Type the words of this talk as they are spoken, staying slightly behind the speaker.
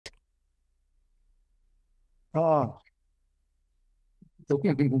Ah,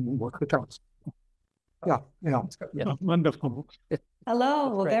 yeah, yeah. Yeah, wonderful.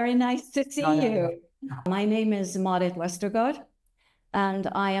 Hello, very nice to see Yeah. you. My name is Marit Westergaard, and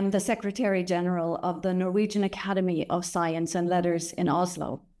I am the Secretary General of the Norwegian Academy of Science and Letters in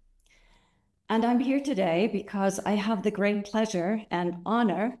Oslo. And I'm here today because I have the great pleasure and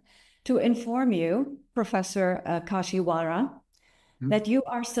honor to inform you, Professor Kashiwara, that you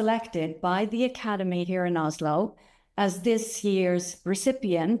are selected by the Academy here in Oslo as this year's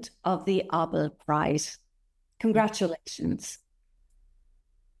recipient of the Abel Prize. Congratulations.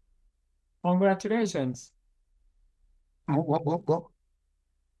 Congratulations. What?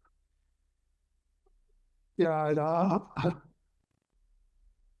 Yeah,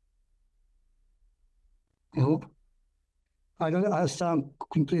 I don't understand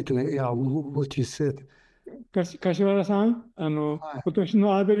completely, yeah, what you said. 柏原さん、今年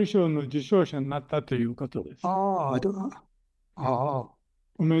のアーベル賞の受賞者になったということです。Oh, I don't,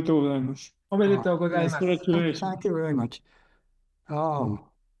 おめでとうございます。おめでとうございます。Congratulations. thank you very much.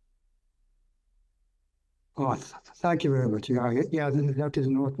 Thank you very much. Yeah, that is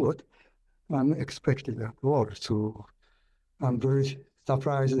not what I'm expecting at all. So I'm very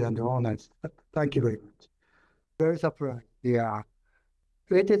surprised and honored. Thank you very much. Very surprised. Yeah.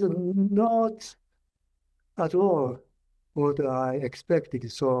 It is not at all what I expected.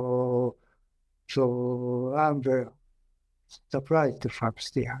 So I'm very surprised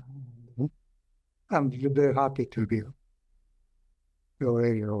first. Yeah. I'm very happy to be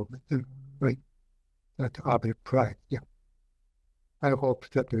right. That Abel Prize. Yeah. I hope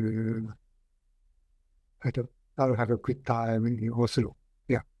that I'll have a good time in Oslo.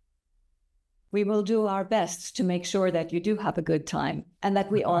 Yeah. We will do our best to make sure that you do have a good time and that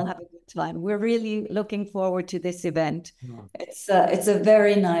we all have a good time. We're really looking forward to this event. It's a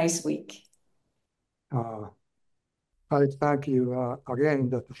very nice week. I thank you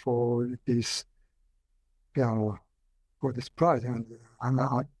again for this, for this prize, and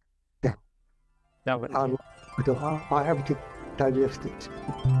I have to digest it.